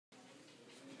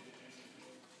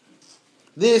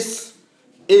This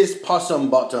is Possum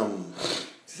Bottom.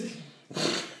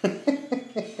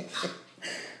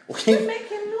 Quit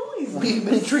making noises. We've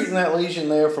been treating that lesion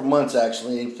there for months,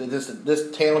 actually.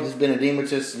 This tail has been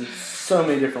edematous in so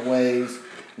many different ways.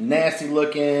 Nasty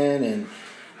looking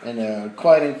and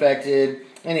quite infected.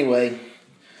 Anyway,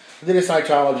 did a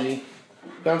cytology.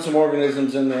 Found some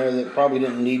organisms in there that probably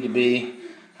didn't need to be.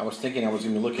 I was thinking I was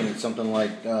going to be looking at something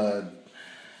like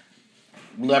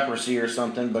leprosy or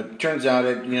something, but turns out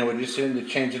we just needed to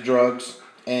change the drugs,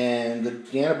 and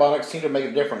the antibiotics seemed to make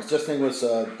a difference. This was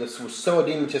so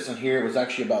edematous in here, it was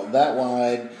actually about that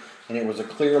wide, and it was a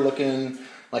clear looking,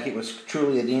 like it was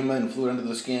truly edema and fluid under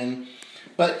the skin.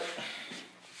 But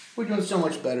we're doing so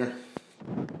much better.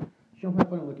 Show how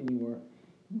funny looking you are.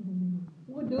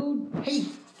 What, dude? Hey,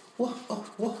 what?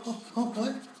 What?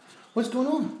 What's going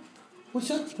on?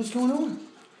 What's up? What's going on?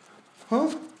 Huh?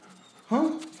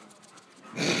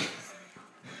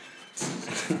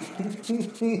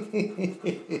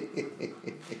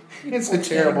 It's a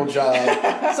terrible job.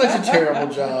 Such a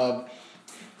terrible job.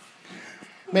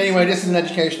 But anyway, this is an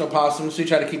educational possum, so we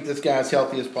try to keep this guy as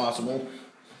healthy as possible.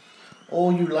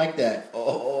 Oh, you like that?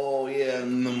 Oh, yeah.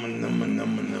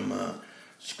 Numma.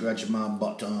 Scratch my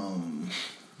bottom.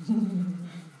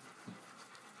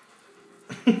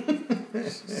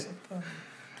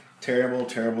 Terrible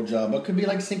job. It could be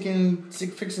like fixing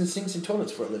sinks and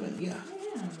toilets for a living. Yeah.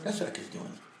 That's what I could be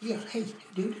doing. Yeah, hey,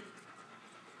 dude.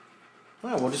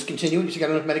 Well, we'll just continue. You got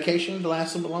enough medication to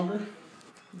last a little bit longer?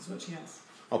 That's what she has.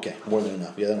 Okay, more than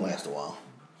enough. Yeah, that'll last a while.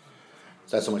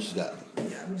 So that's how much she's got.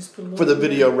 Yeah, we just put a little for the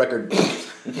video record.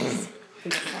 That's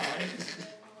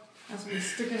what we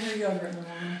stick in her yogurt in the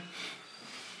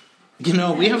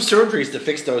morning. We have surgeries to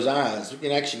fix those eyes. We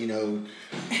can actually,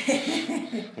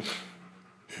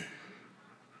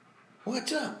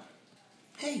 What's up?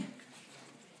 Hey.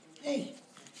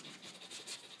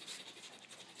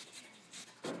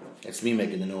 That's me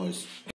making the noise.